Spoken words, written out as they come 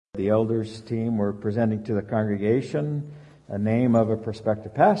the elders team were presenting to the congregation a name of a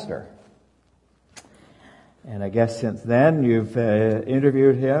prospective pastor. And I guess since then you've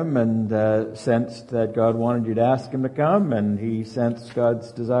interviewed him and sensed that God wanted you to ask him to come, and he sensed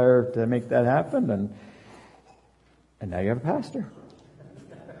God's desire to make that happen, and now you have a pastor.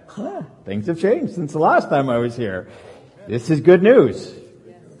 Things have changed since the last time I was here. This is good news.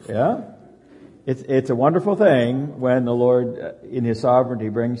 Yeah? It's a wonderful thing when the Lord, in His sovereignty,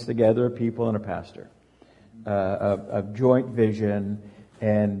 brings together people and a pastor. A joint vision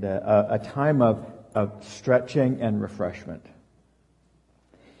and a time of stretching and refreshment.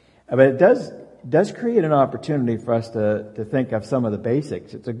 But it does create an opportunity for us to think of some of the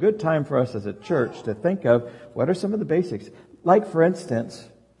basics. It's a good time for us as a church to think of what are some of the basics. Like, for instance,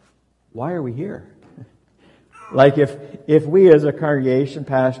 why are we here? Like if we as a congregation,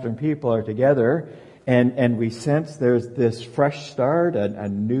 pastor and people are together and we sense there's this fresh start, a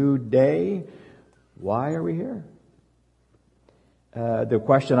new day, why are we here? The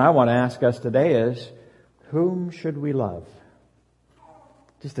question I want to ask us today is, whom should we love?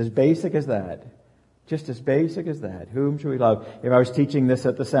 Just as basic as that. Just as basic as that. Whom should we love? If I was teaching this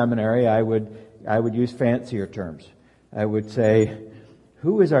at the seminary, I would use fancier terms. I would say,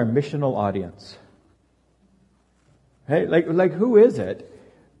 who is our missional audience? Hey, like who is it?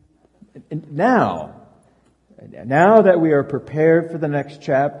 Now that we are prepared for the next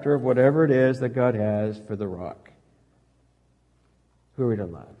chapter of whatever it is that God has for the Rock, who are we to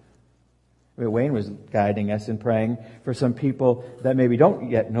love? I mean, Wayne was guiding us in praying for some people that maybe don't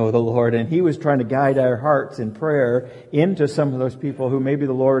yet know the Lord, and he was trying to guide our hearts in prayer into some of those people who maybe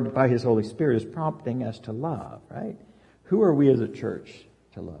the Lord, by His Holy Spirit, is prompting us to love, right? Who are we as a church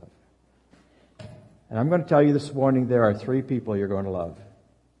to love? And I'm going to tell you this morning, there are 3 people you're going to love.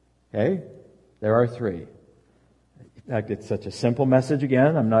 Okay? There are 3. In fact, it's such a simple message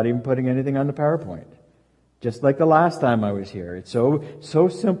again, I'm not even putting anything on the PowerPoint. Just like the last time I was here. It's so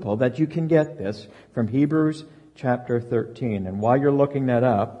simple that you can get this from Hebrews chapter 13. And while you're looking that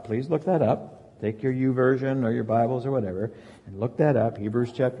up, please look that up. Take your YouVersion or your Bibles or whatever and look that up.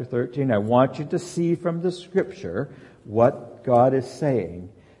 Hebrews chapter 13. I want you to see from the Scripture what God is saying,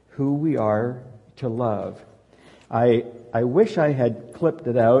 who we are to love. I wish I had clipped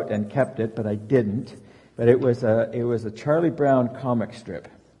it out and kept it, but I didn't. But it was a Charlie Brown comic strip.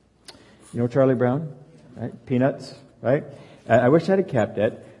 You know Charlie Brown? Right? Peanuts, right? I wish I had kept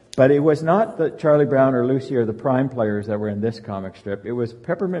it, but it was not the Charlie Brown or Lucy or the Prime players that were in this comic strip. It was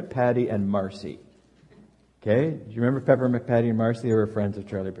Peppermint Patty and Marcy. Okay? Do you remember Peppermint Patty and Marcy? They were friends of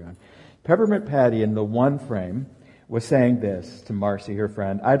Charlie Brown. Peppermint Patty, in the one frame, was saying this to Marcy, her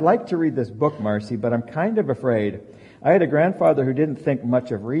friend. I'd like to read this book, Marcy, but I'm kind of afraid. I had a grandfather who didn't think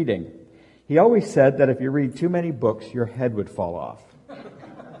much of reading. He always said that if you read too many books, your head would fall off.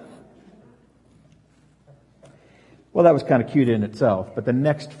 Well, that was kind of cute in itself, but the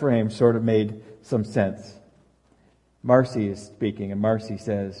next frame sort of made some sense. Marcy is speaking, and Marcy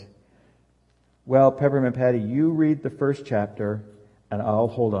says, well, Peppermint Patty, you read the first chapter, and I'll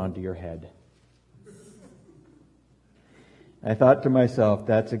hold on to your head. I thought to myself,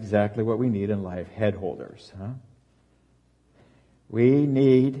 that's exactly what we need in life, head holders. Huh? We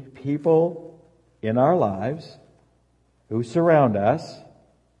need people in our lives who surround us,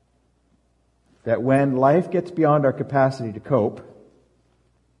 that when life gets beyond our capacity to cope,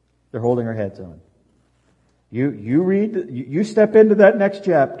 they're holding our heads on. You step into that next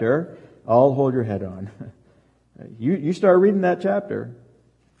chapter, I'll hold your head on. You start reading that chapter,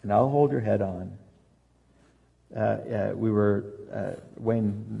 and I'll hold your head on.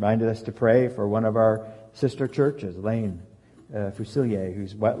 Wayne reminded us to pray for one of our sister churches, Lane Fusilier,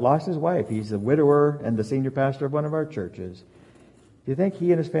 who's lost his wife. He's a widower and the senior pastor of one of our churches. Do you think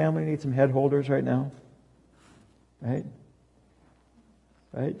he and his family need some head holders right now? Right?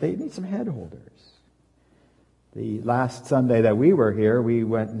 They need some head holders. The last Sunday that we were here, we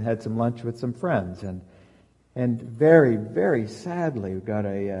went and had some lunch with some friends, and very, very sadly, we got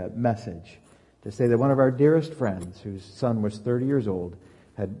a message to say that one of our dearest friends, whose son was 30 years old,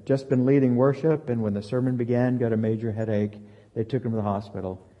 had just been leading worship, and when the sermon began, got a major headache. They took him to the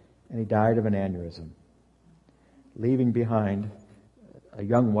hospital, and he died of an aneurysm, leaving behind a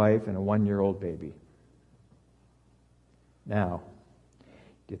young wife and a 1-year-old baby. Now,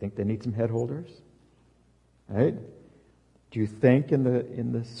 do you think they need some head holders? Right? Do you think in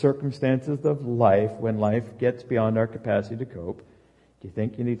the circumstances of life, when life gets beyond our capacity to cope, do you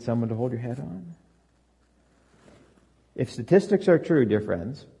think you need someone to hold your head on? If statistics are true, dear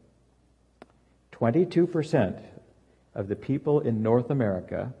friends, 22% of the people in North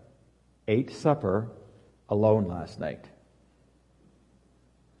America ate supper alone last night.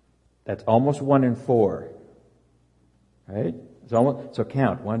 That's almost 1 in 4. Right? So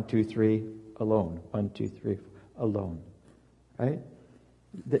count. 1, 2, 3, alone. 1, 2, 3, alone. Right?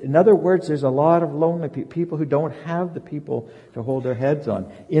 In other words, there's a lot of lonely people who don't have the people to hold their heads on.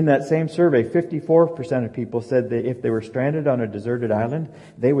 In that same survey, 54% of people said that if they were stranded on a deserted island,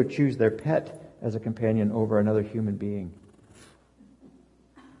 they would choose their pet as a companion over another human being.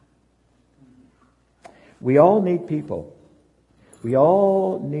 We all need people. We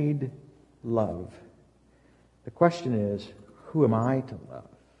all need love. The question is, who am I to love?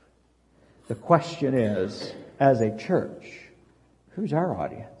 The question is, as a church, who's our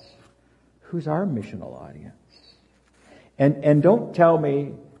audience? Who's our missional audience? And don't tell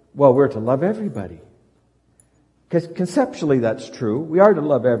me, well, we're to love everybody. Because conceptually that's true. We are to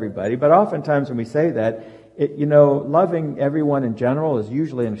love everybody, but oftentimes when we say that, loving everyone in general is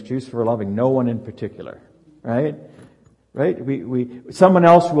usually an excuse for loving no one in particular. Right? Someone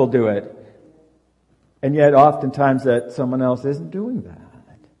else will do it. And yet oftentimes that someone else isn't doing that.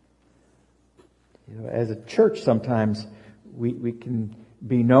 As a church sometimes we can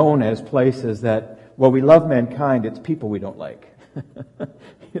be known as places that, well, we love mankind, it's people we don't like.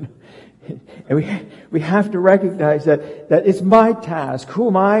 And we have to recognize that it's my task. Who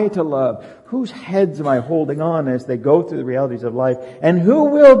am I to love? Whose heads am I holding on as they go through the realities of life? And who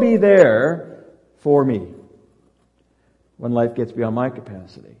will be there for me when life gets beyond my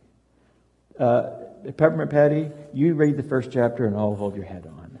capacity? Peppermint Patty, you read the first chapter and I'll hold your head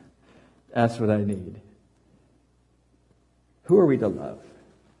on. That's what I need. Who are we to love?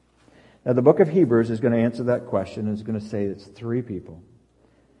 Now the book of Hebrews is going to answer that question and is going to say it's 3 people.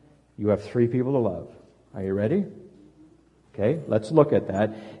 You have 3 people to love. Are you ready? Okay, let's look at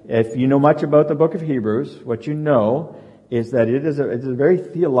that. If you know much about the book of Hebrews, what you know is that it's a very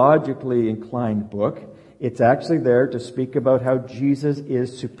theologically inclined book. It's actually there to speak about how Jesus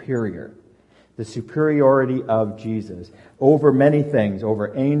is superior. The superiority of Jesus over many things,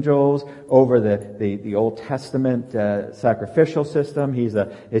 over angels, over the Old Testament sacrificial system. He's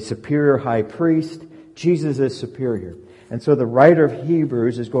a superior high priest. Jesus is superior. And so the writer of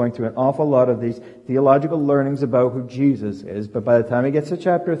Hebrews is going through an awful lot of these theological learnings about who Jesus is. But by the time he gets to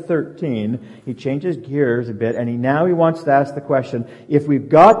chapter 13, he changes gears a bit and he wants to ask the question, if we've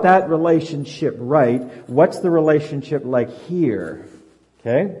got that relationship right, what's the relationship like here?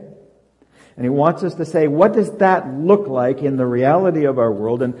 Okay? And he wants us to say, what does that look like in the reality of our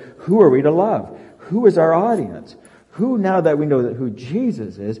world, and who are we to love? Who is our audience? Who, now that we know who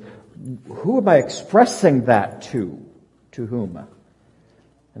Jesus is, who am I expressing that to? To whom?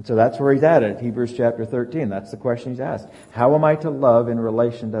 And so that's where he's at Hebrews chapter 13. That's the question he's asked. How am I to love in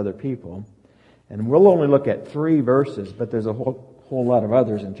relation to other people? And we'll only look at 3 verses, but there's a whole lot of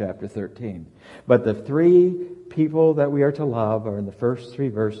others in chapter 13. But the 3 people that we are to love are in the first 3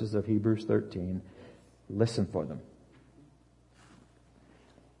 verses of Hebrews 13. Listen for them.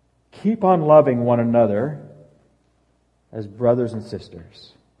 Keep on loving one another as brothers and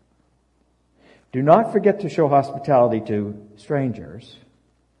sisters. Do not forget to show hospitality to strangers,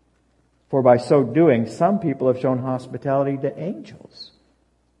 for by so doing, some people have shown hospitality to angels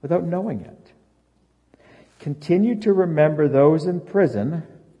without knowing it. Continue to remember those in prison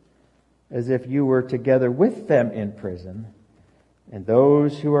as if you were together with them in prison, and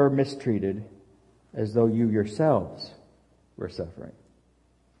those who are mistreated as though you yourselves were suffering.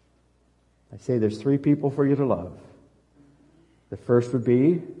 I say there's 3 people for you to love. The first would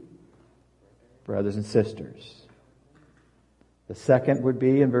be brothers and sisters. The second would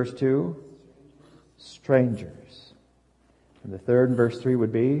be, in verse 2, strangers. And the third in verse 3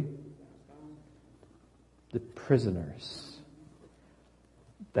 would be the prisoners.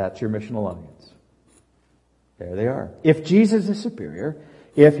 That's your missional audience. There they are. If Jesus is superior,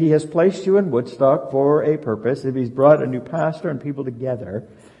 if he has placed you in Woodstock for a purpose, if he's brought a new pastor and people together,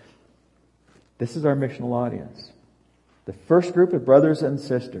 this is our missional audience. The first group of brothers and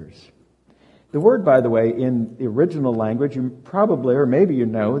sisters. The word, by the way, in the original language, you probably, or maybe you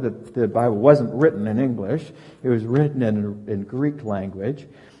know, that the Bible wasn't written in English. It was written in Greek language.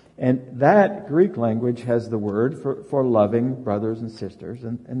 And that Greek language has the word for loving brothers and sisters.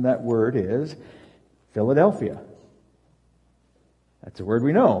 And that word is Philadelphia. That's a word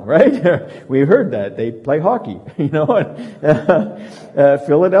we know, right? We heard that. They play hockey,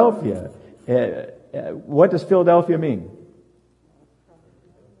 Philadelphia. What does Philadelphia mean?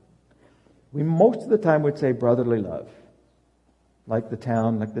 We most of the time would say brotherly love. Like the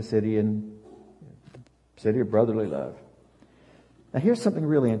town, like the city, and city of brotherly love. Now here's something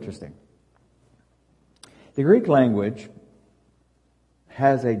really interesting. The Greek language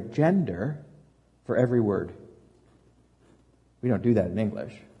has a gender for every word. We don't do that in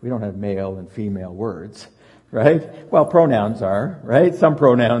English. We don't have male and female words, right? Well, pronouns are, right? Some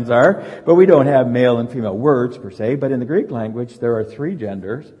pronouns are, but we don't have male and female words per se. But in the Greek language, there are 3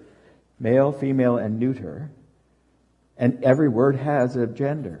 genders, male, female, and neuter. And every word has a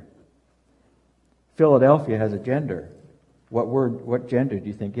gender. Philadelphia has a gender. What gender do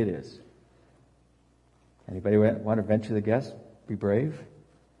you think it is? Anybody want to venture the guess? Be brave.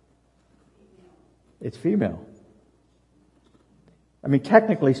 It's female. I mean,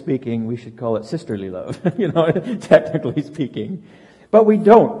 technically speaking, we should call it sisterly love, technically speaking. But we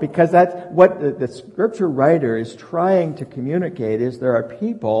don't, because that's what the scripture writer is trying to communicate is there are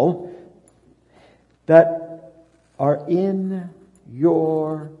people that are in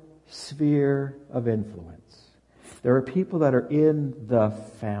your sphere of influence. There are people that are in the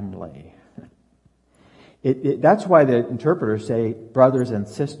family. That's why the interpreters say brothers and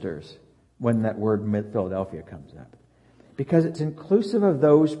sisters when that word Philadelphia comes up. Because it's inclusive of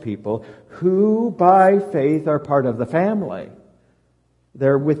those people who by faith are part of the family.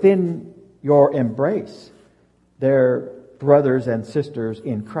 They're within your embrace. They're brothers and sisters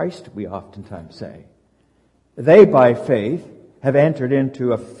in Christ, we oftentimes say. They by faith have entered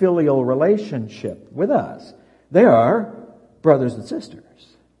into a filial relationship with us. They are brothers and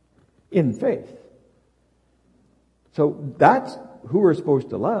sisters in faith. So that's who we're supposed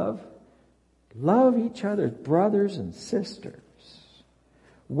to love. Love each other, brothers and sisters.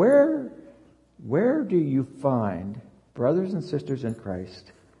 Where do you find brothers and sisters in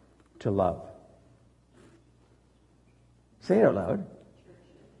Christ to love? Say it out loud.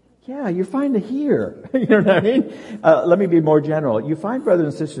 Yeah, you find it here. You know what I mean? Let me be more general. You find brothers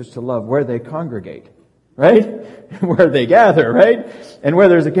and sisters to love where they congregate, right? Where they gather, right? And where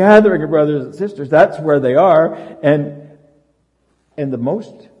there's a gathering of brothers and sisters, that's where they are. And the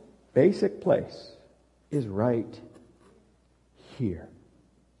most basic place is right here.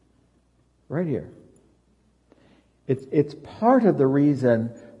 Right here. It's part of the reason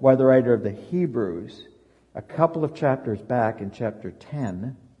why the writer of the Hebrews, a couple of chapters back in chapter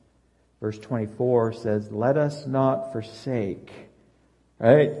 10, verse 24 says, let us not forsake,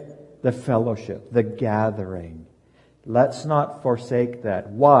 right? The fellowship, the gathering. Let's not forsake that.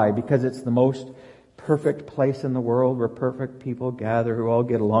 Why? Because it's the most perfect place in the world where perfect people gather who all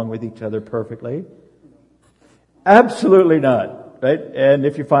get along with each other perfectly? Absolutely not, right? And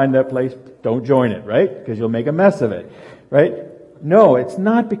if you find that place, don't join it, right? Because you'll make a mess of it, right? No, it's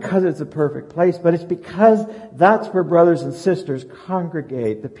not because it's a perfect place, but it's because that's where brothers and sisters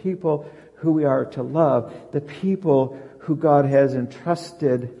congregate, the people who we are to love, the people who God has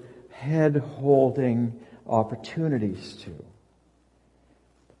entrusted head-holding opportunities to.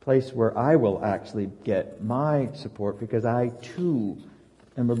 The place where I will actually get my support because I too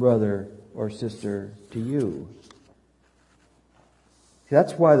am a brother or sister to you. See,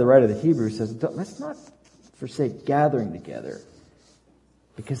 that's why the writer of the Hebrews says, let's not forsake gathering together.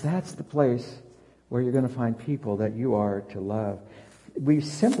 Because that's the place where you're going to find people that you are to love. We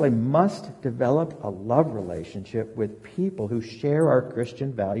simply must develop a love relationship with people who share our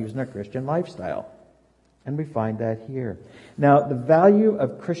Christian values and our Christian lifestyle. And we find that here. Now, the value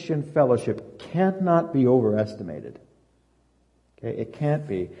of Christian fellowship cannot be overestimated. Okay, it can't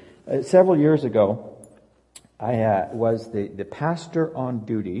be. Several years ago, I was the pastor on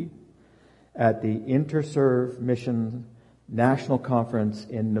duty at the Interserve Mission National Conference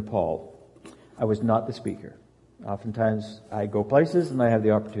in Nepal. I was not the speaker. Oftentimes I go places and I have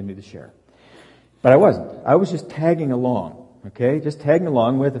the opportunity to share. But I wasn't. I was just tagging along, okay? Just tagging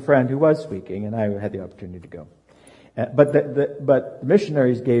along with a friend who was speaking, and I had the opportunity to go. But the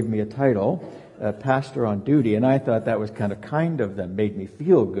missionaries gave me a title, pastor on duty, and I thought that was kind of them, made me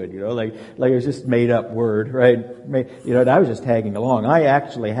feel good, like it was just made up word, right? And I was just tagging along. I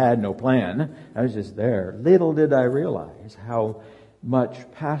actually had no plan. I was just there. Little did I realize how much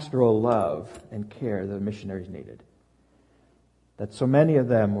pastoral love and care the missionaries needed. That so many of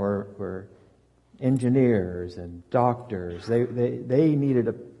them were engineers and doctors. They needed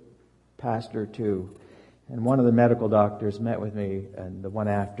a pastor too. And one of the medical doctors met with me the one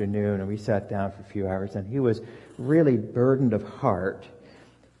afternoon, and we sat down for a few hours, and he was really burdened of heart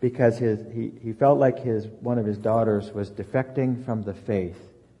because he felt like one of his daughters was defecting from the faith,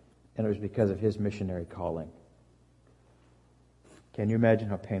 and it was because of his missionary calling. Can you imagine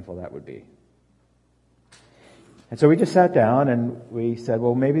how painful that would be? And so we just sat down and we said,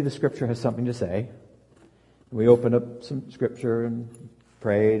 well, maybe the scripture has something to say. We opened up some scripture and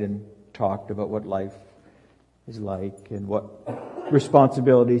prayed and talked about what life is like and what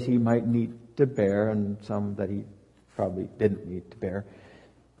responsibilities he might need to bear and some that he probably didn't need to bear.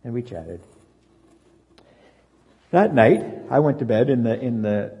 And we chatted. That night, I went to bed in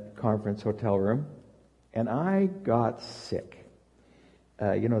the conference hotel room, and I got sick.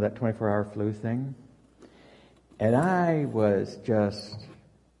 You know that 24-hour flu thing? And I was just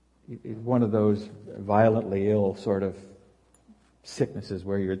one of those violently ill sort of sicknesses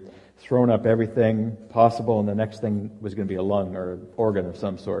where you're thrown up everything possible, and the next thing was going to be a lung or an organ of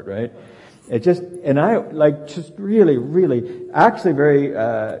some sort, right? Really, actually very,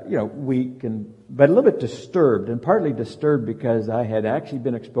 weak but a little bit disturbed, and partly disturbed because I had actually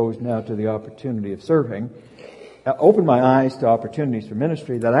been exposed now to the opportunity of serving, opened my eyes to opportunities for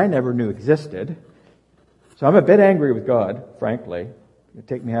ministry that I never knew existed. So I'm a bit angry with God, frankly. It'd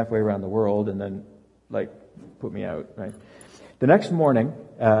take me halfway around the world and then, put me out, right? The next morning,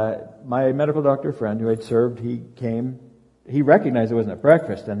 my medical doctor friend who had served, he came. He recognized it wasn't at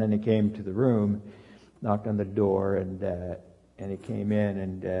breakfast, and then he came to the room, knocked on the door, and he came in,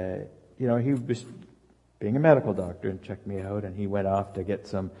 and he was being a medical doctor and checked me out, and he went off to get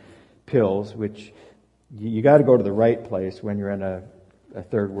some pills, which you got to go to the right place when you're in a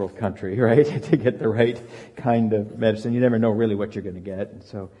third world country, right? To get the right kind of medicine. You never know really what you're going to get,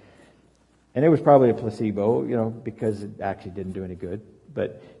 and it was probably a placebo, because it actually didn't do any good,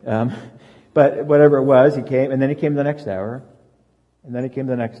 but whatever it was, he came, and then he came the next hour, and then he came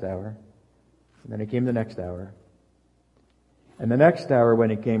the next hour, and then he came the next hour. And the next hour when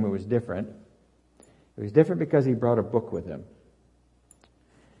he came, it was different. It was different because he brought a book with him.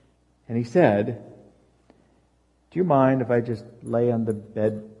 And he said, "Do you mind if I just lay on the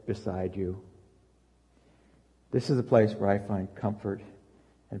bed beside you? This is a place where I find comfort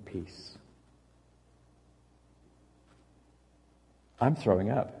and peace." I'm throwing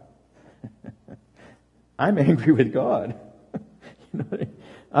up. I'm angry with God.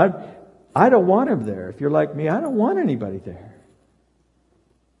 I don't want him there. If you're like me, I don't want anybody there.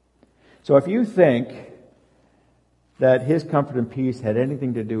 So if you think that his comfort and peace had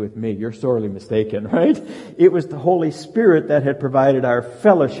anything to do with me, you're sorely mistaken, right? It was the Holy Spirit that had provided our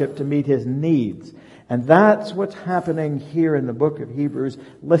fellowship to meet his needs. And that's what's happening here in the book of Hebrews.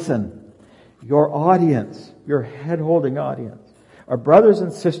 Listen, your audience, your head-holding audience, are brothers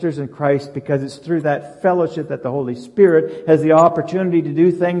and sisters in Christ, because it's through that fellowship that the Holy Spirit has the opportunity to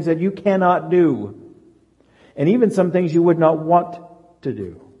do things that you cannot do. And even some things you would not want to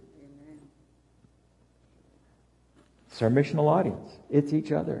do. It's our missional audience. It's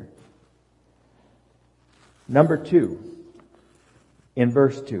each other. Number 2, in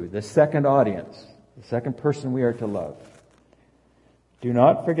verse 2, the second audience, the second person we are to love. Do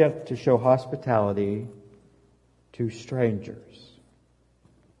not forget to show hospitality to strangers.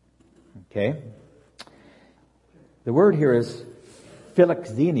 Okay? The word here is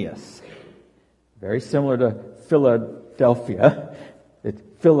philoxenius. Very similar to Philadelphia. It's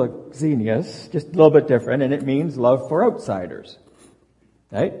philoxenius, just a little bit different, and it means love for outsiders.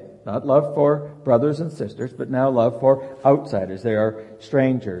 Right? Not love for brothers and sisters, but now love for outsiders. They are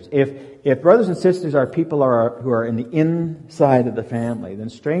strangers. If brothers and sisters are people who are in the inside of the family, then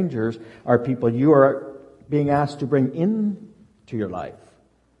strangers are people you are being asked to bring into your life.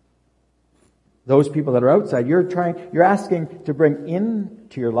 Those people that are outside, you're asking to bring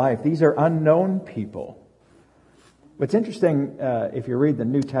into your life. These are unknown people. What's interesting, if you read the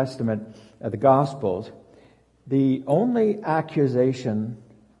New Testament, the Gospels, the only accusation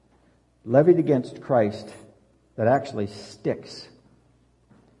levied against Christ that actually sticks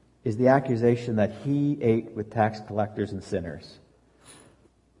is the accusation that he ate with tax collectors and sinners.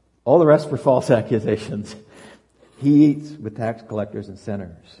 All the rest were false accusations. He eats with tax collectors and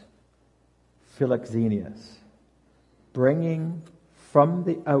sinners. Philoxenius, bringing from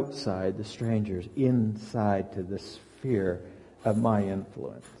the outside the strangers inside to the sphere of my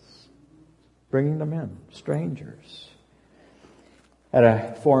influence. Bringing them in, strangers. At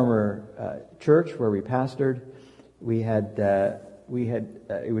a former church where we pastored,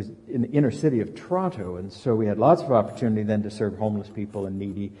 it was in the inner city of Toronto, and so we had lots of opportunity then to serve homeless people and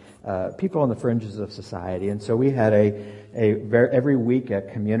needy people on the fringes of society. And so we had every week a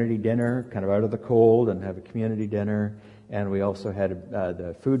community dinner, kind of out of the cold, and have a community dinner. And we also had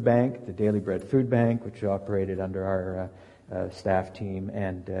the food bank, the Daily Bread Food Bank, which operated under our staff team.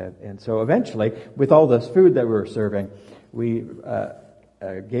 And so eventually, with all this food that we were serving, we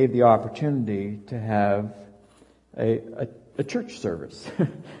gave the opportunity to have a church service.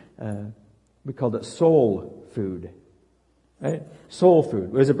 We called it Soul Food. Right? Soul Food.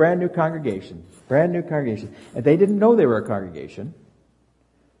 It was a brand new congregation. And they didn't know they were a congregation.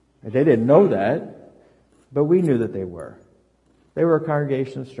 They didn't know that, but we knew that they were. They were a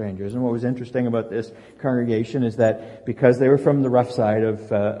congregation of strangers. And what was interesting about this congregation is that because they were from the rough side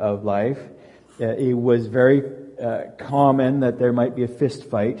of life, it was very common that there might be a fist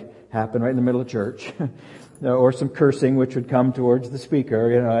fight happen right in the middle of church, or some cursing which would come towards the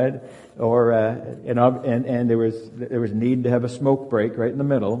speaker, and there was need to have a smoke break right in the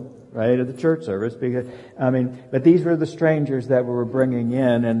middle, right, of the church service. But these were the strangers that we were bringing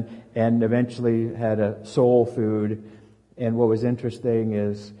in, and eventually had a soul food. And what was interesting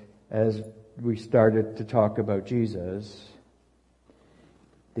is, as we started to talk about Jesus,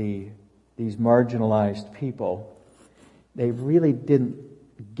 these marginalized people, they really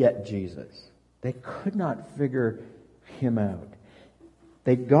didn't get Jesus. They could not figure him out.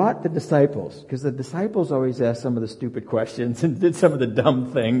 They got the disciples, because the disciples always asked some of the stupid questions and did some of the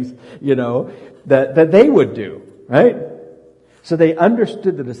dumb things, that they would do, right? So they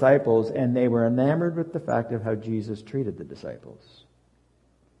understood the disciples, and they were enamored with the fact of how Jesus treated the disciples.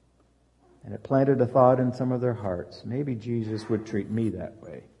 And it planted a thought in some of their hearts. Maybe Jesus would treat me that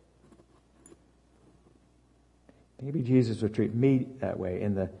way. Maybe Jesus would treat me that way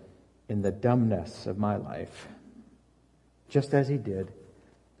in the dumbness of my life, just as he did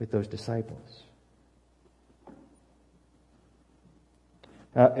with those disciples.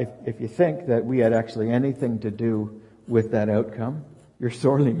 If you think that we had actually anything to do with that outcome, you're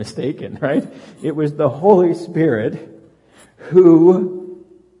sorely mistaken, right? It was the Holy Spirit who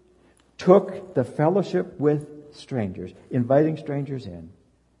took the fellowship with strangers, inviting strangers in,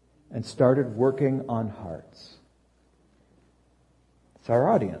 and started working on hearts. It's our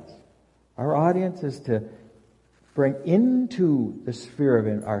audience. Our audience is to bring into the sphere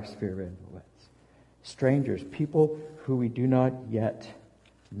of our sphere of influence strangers, people who we do not yet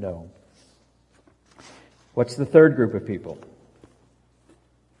know. What's the third group of people?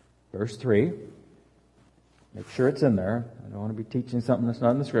 Verse 3. Make sure it's in there. I don't want to be teaching something that's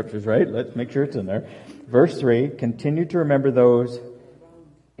not in the scriptures, right? Let's make sure it's in there. Verse 3. Continue to remember those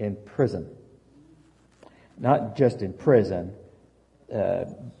in prison. Not just in prison,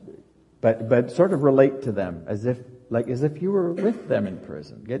 but sort of relate to them as if you were with them in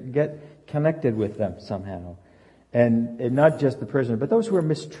prison. Get connected with them somehow. And not just the prisoner, but those who are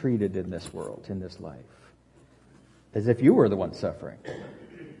mistreated in this world, in this life. As if you were the one suffering.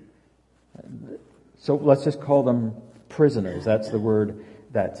 So let's just call them prisoners. That's the word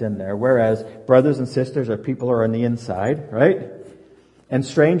that's in there. Whereas brothers and sisters are people who are on the inside, right? And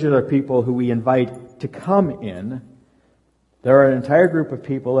strangers are people who we invite to come in. There are an entire group of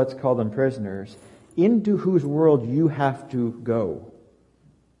people, let's call them prisoners, into whose world you have to go.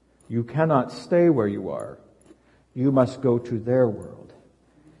 You cannot stay where you are. You must go to their world.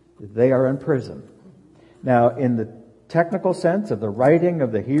 They are in prison. Now, in the technical sense of the writing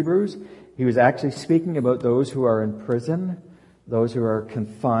of the Hebrews, he was actually speaking about those who are in prison, those who are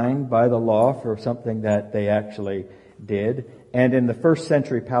confined by the law for something that they actually did. And in the first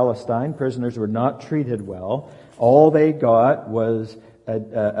century Palestine, prisoners were not treated well. All they got was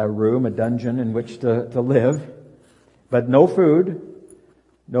a room, a dungeon in which to live, but no food,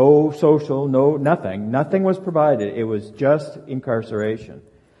 no social, no nothing. Nothing was provided. It was just incarceration.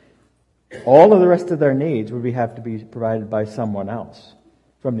 All of the rest of their needs would have to be provided by someone else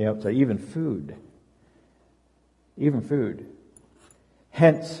from the outside, even food. Even food.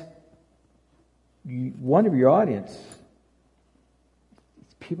 Hence, one of your audience,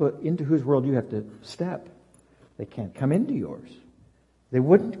 people into whose world you have to step. They can't come into yours. They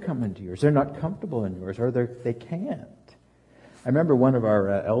wouldn't come into yours. They're not comfortable in yours, or they can't. I remember one of our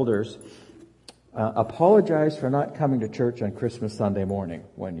elders apologized for not coming to church on Christmas Sunday morning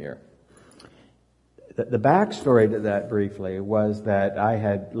one year. The backstory to that briefly was that I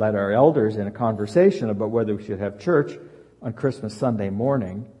had led our elders in a conversation about whether we should have church on Christmas Sunday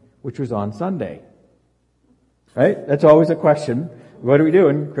morning, which was on Sunday. Right? That's always a question. What do we do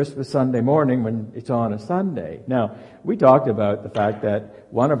on Christmas Sunday morning when it's on a Sunday? Now, we talked about the fact that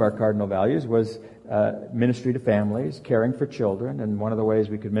one of our cardinal values was ministry to families, caring for children, and one of the ways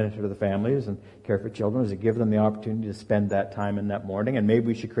we could minister to the families and care for children is to give them the opportunity to spend that time in that morning, and maybe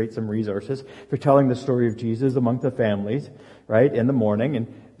we should create some resources for telling the story of Jesus among the families, right, in the morning.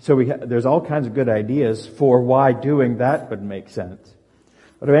 And so there's all kinds of good ideas for why doing that would make sense.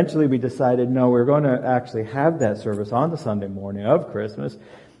 But eventually we decided, no, we're going to actually have that service on the Sunday morning of Christmas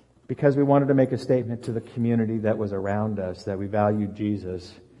because we wanted to make a statement to the community that was around us that we valued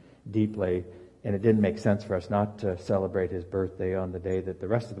Jesus deeply, and it didn't make sense for us not to celebrate his birthday on the day that the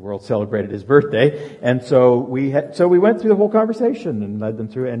rest of the world celebrated his birthday. And so we went through the whole conversation and led them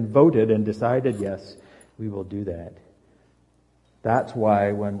through and voted and decided, yes, we will do that. That's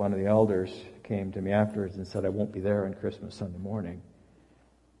why when one of the elders came to me afterwards and said, I won't be there on Christmas Sunday morning,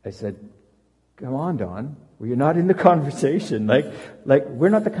 I said, Come on, Don. Well, you're not in the conversation. Like we're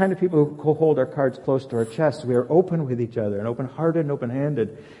not the kind of people who hold our cards close to our chest. We are open with each other and open-hearted and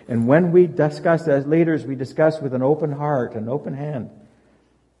open-handed. And when we discuss as leaders, we discuss with an open heart and open hand.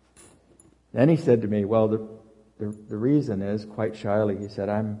 Then he said to me, well, the reason is, quite shyly, he said,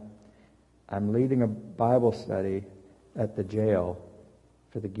 I'm leading a Bible study at the jail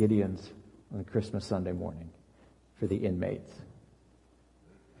for the Gideons on Christmas Sunday morning, for the inmates.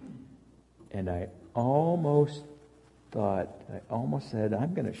 And I almost said,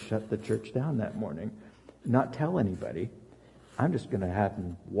 I'm going to shut the church down that morning, not tell anybody. I'm just going to have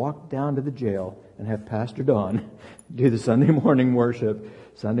them walk down to the jail and have Pastor Don do the Sunday morning worship,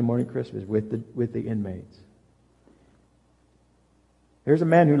 Sunday morning Christmas with the inmates. Here's a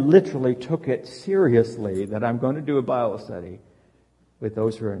man who literally took it seriously that I'm going to do a Bible study with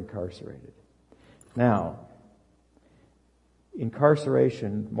those who are incarcerated. Now,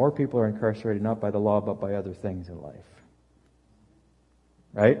 incarceration, more people are incarcerated not by the law but by other things in life.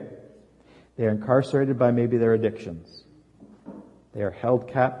 Right? They are incarcerated by maybe their addictions. They are held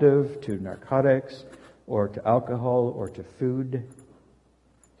captive to narcotics or to alcohol or to food.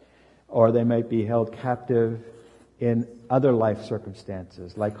 Or they might be held captive in other life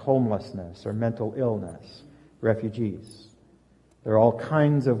circumstances like homelessness or mental illness, refugees. There are all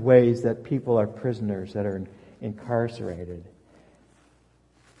kinds of ways that people are prisoners that are incarcerated.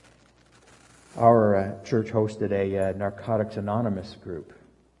 Our church hosted a Narcotics Anonymous group,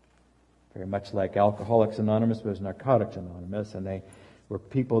 very much like Alcoholics Anonymous, but it was Narcotics Anonymous, and they were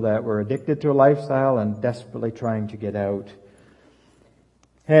people that were addicted to a lifestyle and desperately trying to get out.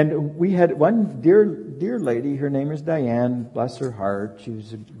 And we had one dear lady, her name is Diane, bless her heart. She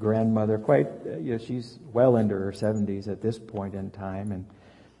was a grandmother, she's well into her 70s at this point in time,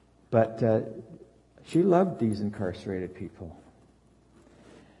 but she loved these incarcerated people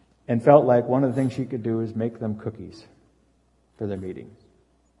and felt like one of the things she could do is make them cookies for their meetings.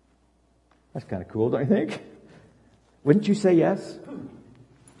 That's kind of cool, don't you think? Wouldn't you say yes?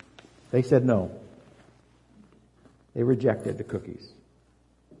 They said no. They rejected the cookies.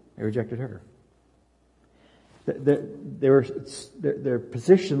 They rejected her. Their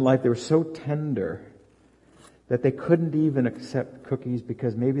position in life, they were so tender that they couldn't even accept cookies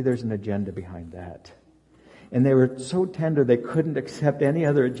because maybe there's an agenda behind that. And they were so tender they couldn't accept any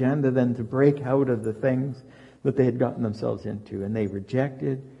other agenda than to break out of the things that they had gotten themselves into. And they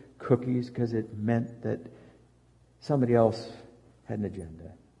rejected cookies because it meant that somebody else had an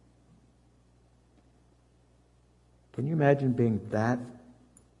agenda. Can you imagine being that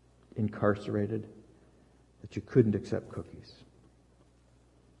incarcerated that you couldn't accept cookies?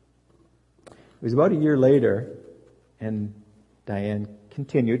 It was about a year later, and Diane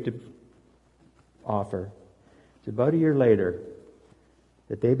continued to offer. It's about a year later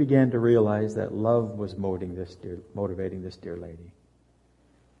that they began to realize that love was motivating this dear lady.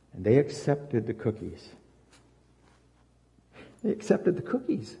 And they accepted the cookies. They accepted the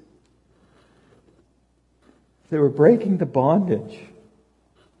cookies. They were breaking the bondage.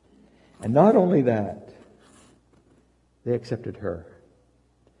 And not only that, they accepted her.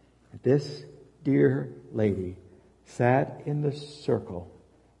 This dear lady sat in the circle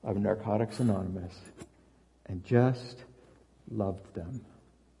of Narcotics Anonymous and just loved them.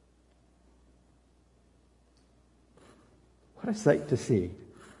 What a sight to see.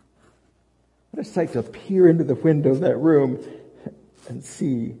 What a sight to peer into the window of that room and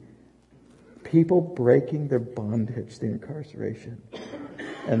see people breaking their bondage, the incarceration,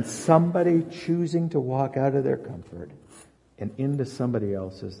 and somebody choosing to walk out of their comfort and into somebody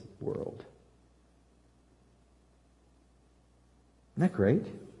else's world. Isn't that great?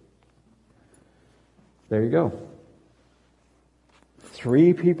 There you go.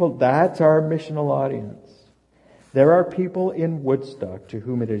 3 people, that's our missional audience. There are people in Woodstock to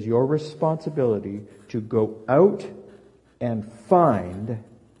whom it is your responsibility to go out and find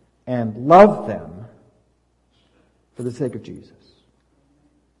and love them for the sake of Jesus.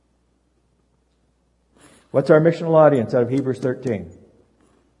 What's our missional audience out of Hebrews 13?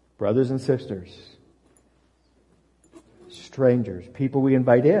 Brothers and sisters, strangers, people we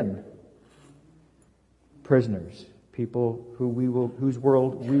invite in, prisoners, people whose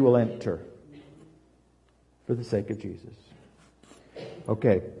world we will enter for the sake of Jesus.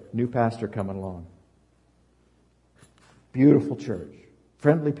 Okay, new pastor coming along. Beautiful church,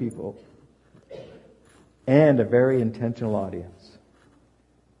 friendly people, and a very intentional audience.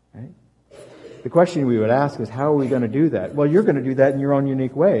 Right? The question we would ask is, how are we going to do that? Well, you're going to do that in your own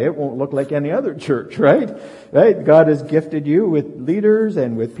unique way. It won't look like any other church, right? Right? God has gifted you with leaders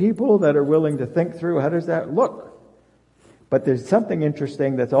and with people that are willing to think through, how does that look? But there's something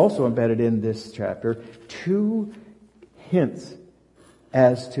interesting that's also embedded in this chapter. 2 hints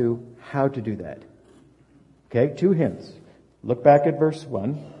as to how to do that. Okay, 2 hints. Look back at verse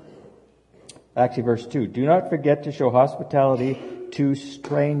 1. Actually, verse 2. Do not forget to show hospitality to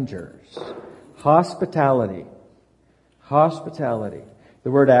strangers. Hospitality. Hospitality.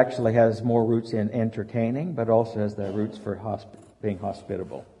 The word actually has more roots in entertaining, but also has the roots for being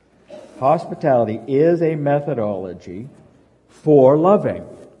hospitable. Hospitality is a methodology for loving.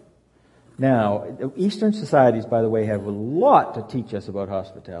 Now, Eastern societies, by the way, have a lot to teach us about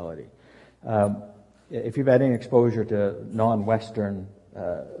hospitality. If you've had any exposure to non-Western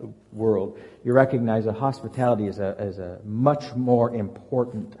world, you recognize that hospitality is a much more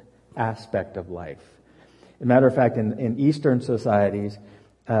important aspect of life. As a matter of fact, in Eastern societies,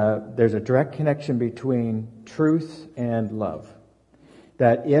 there's a direct connection between truth and love.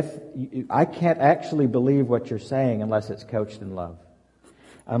 That I can't actually believe what you're saying unless it's couched in love.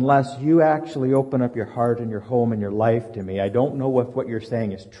 Unless you actually open up your heart and your home and your life to me, I don't know if what you're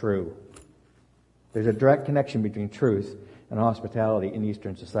saying is true. There's a direct connection between truth and hospitality in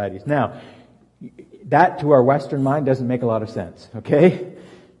Eastern societies. Now, that to our Western mind doesn't make a lot of sense, okay?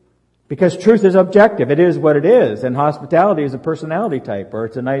 Because truth is objective. It is what it is. And hospitality is a personality type, or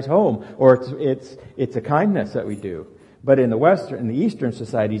it's a nice home, or it's a kindness that we do. But in the Eastern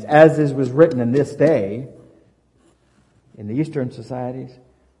societies, as was written in this day, in the Eastern societies,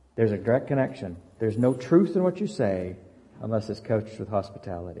 there's a direct connection. There's no truth in what you say unless it's couched with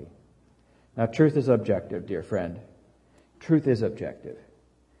hospitality. Now, truth is objective, dear friend. Truth is objective.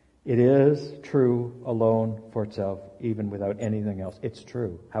 It is true alone for itself, even without anything else. It's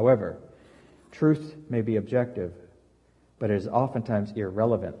true. However, truth may be objective, but it is oftentimes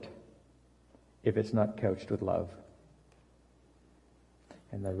irrelevant if it's not couched with love.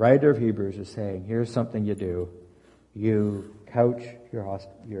 And the writer of Hebrews is saying, here's something you do. You couch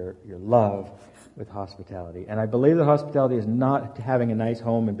your love with hospitality. And I believe that hospitality is not having a nice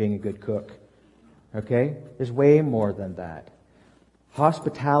home and being a good cook. Okay? There's way more than that.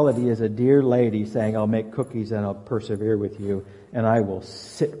 Hospitality is a dear lady saying, I'll make cookies and I'll persevere with you, and I will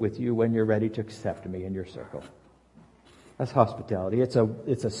sit with you when you're ready to accept me in your circle. That's hospitality. It's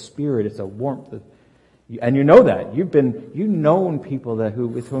a spirit. It's a warmth. And you know that. You've known people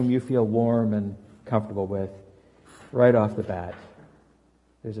with whom you feel warm and comfortable with right off the bat.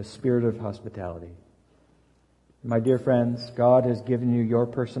 There's a spirit of hospitality. My dear friends, God has given you your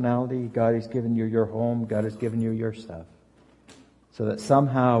personality. God has given you your home. God has given you your stuff. So that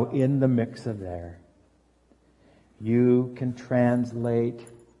somehow in the mix of there, you can translate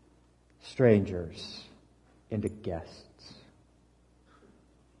strangers into guests.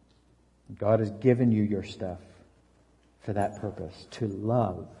 God has given you your stuff for that purpose, to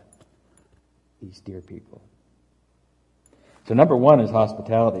love these dear people. So number 1 is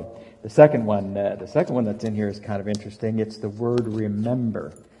hospitality. The second one that's in here is kind of interesting. It's the word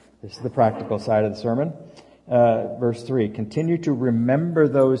remember. This is the practical side of the sermon. Verse 3, continue to remember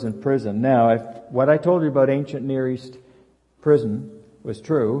those in prison. Now, if what I told you about ancient Near East prison was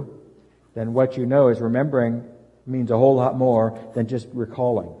true, then what you know is remembering means a whole lot more than just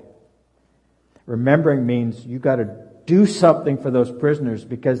recalling. Remembering means you got to do something for those prisoners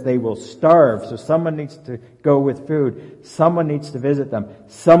because they will starve. So someone needs to go with food. Someone needs to visit them.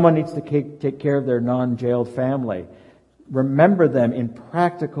 Someone needs to take care of their non-jailed family. Remember them in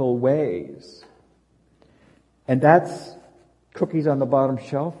practical ways. And that's cookies on the bottom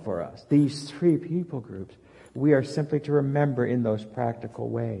shelf for us. These 3 people groups, we are simply to remember in those practical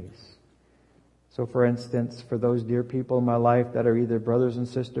ways. So for instance, for those dear people in my life that are either brothers and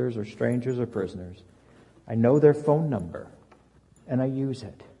sisters or strangers or prisoners, I know their phone number and I use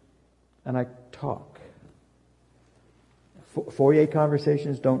it and I talk. Foyer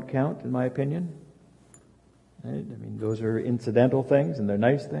conversations don't count, in my opinion. Right? I mean, those are incidental things and they're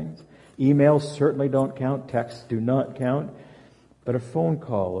nice things. Emails certainly don't count. Texts do not count. But a phone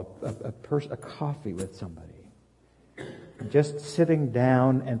call, a coffee with somebody. Just sitting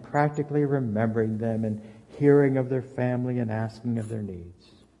down and practically remembering them and hearing of their family and asking of their needs.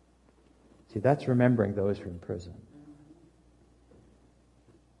 See, that's remembering those who are in prison.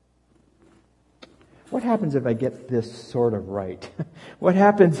 What happens if I get this sort of right? What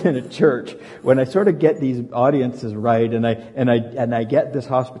happens in a church when I sort of get these audiences right and I get this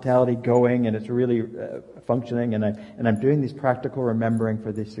hospitality going and it's really functioning and I'm doing these practical remembering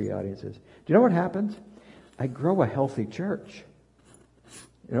for these 3 audiences? Do you know what happens? I grow a healthy church.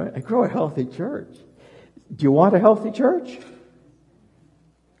 I grow a healthy church. Do you want a healthy church?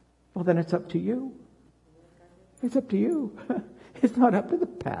 Well, then it's up to you. It's up to you. It's not up to the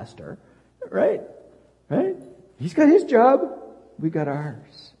pastor, right? Right? He's got his job. We got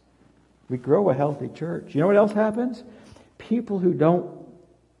ours. We grow a healthy church. You know what else happens? People who don't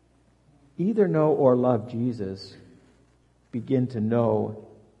either know or love Jesus begin to know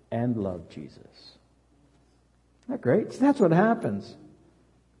and love Jesus. Isn't that great? That's what happens.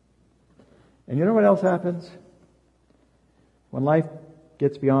 And you know what else happens? When life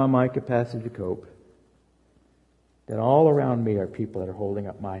gets beyond my capacity to cope, then all around me are people that are holding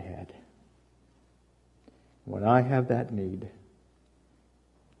up my head. When I have that need,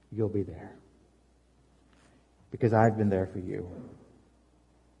 you'll be there. Because I've been there for you.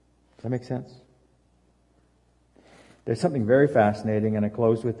 Does that make sense? There's something very fascinating, and I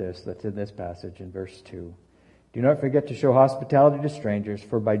close with this, that's in this passage in verse 2. Do not forget to show hospitality to strangers,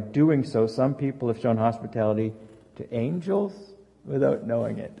 for by doing so, some people have shown hospitality to angels without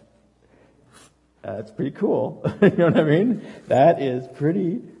knowing it. That's pretty cool. You know what I mean? That is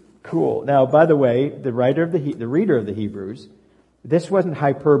pretty cool. Now, by the way, the reader of the Hebrews, this wasn't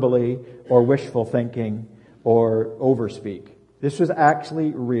hyperbole or wishful thinking or overspeak. This was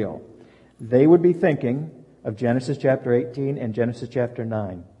actually real. They would be thinking of Genesis chapter 18 and Genesis chapter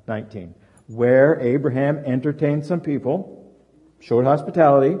 19, where Abraham entertained some people, showed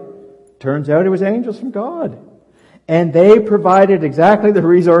hospitality. Turns out it was angels from God. And they provided exactly the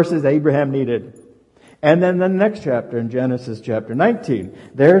resources Abraham needed. And then the next chapter in Genesis chapter 19,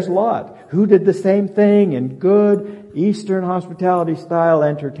 there's Lot, who did the same thing in good Eastern hospitality style,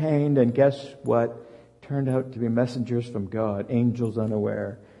 entertained, and guess what? Turned out to be messengers from God, angels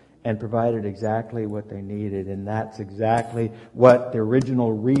unaware, and provided exactly what they needed. And that's exactly what the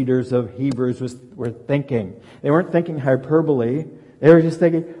original readers of Hebrews were thinking. They weren't thinking hyperbole. They were just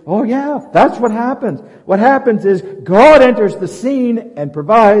thinking, oh yeah, that's what happens. What happens is God enters the scene and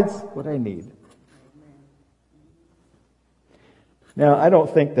provides what I need. Now, I don't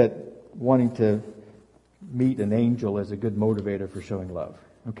think that wanting to meet an angel is a good motivator for showing love.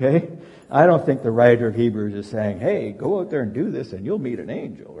 Okay? I don't think the writer of Hebrews is saying, hey, go out there and do this and you'll meet an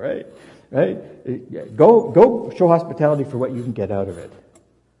angel, right? Right? Go show hospitality for what you can get out of it.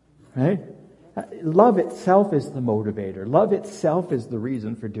 Right? Love itself is the motivator. Love itself is the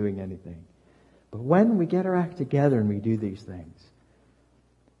reason for doing anything. But when we get our act together and we do these things,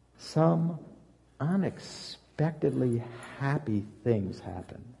 some unexpectedly happy things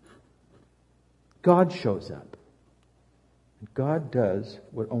happen. God shows up. God does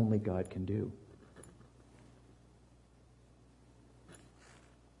what only God can do.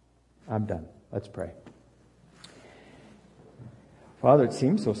 I'm done. Let's pray. Father, it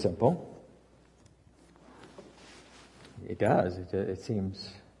seems so simple. It does. It seems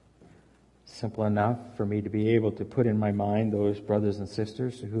simple enough for me to be able to put in my mind those brothers and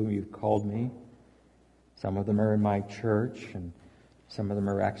sisters to whom you've called me. Some of them are in my church, and some of them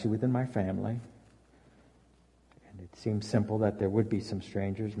are actually within my family. It seems simple that there would be some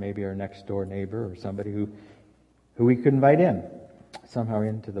strangers, maybe our next door neighbor or somebody who we could invite in, somehow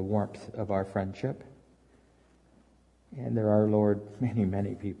into the warmth of our friendship. And there are, Lord, many,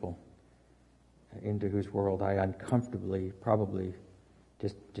 many people into whose world I uncomfortably probably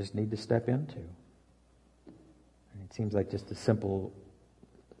just need to step into. And it seems like just a simple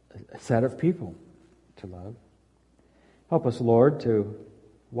set of people to love. Help us, Lord, to,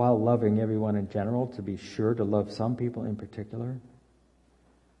 while loving everyone in general, to be sure to love some people in particular.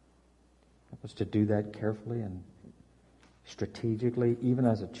 Help us to do that carefully and strategically, even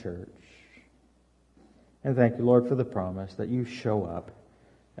as a church. And thank you, Lord, for the promise that you show up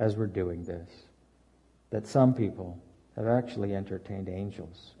as we're doing this, that some people have actually entertained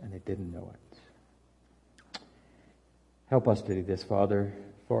angels and they didn't know it. Help us to do this, Father,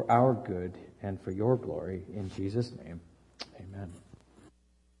 for our good and for your glory. In Jesus' name, amen.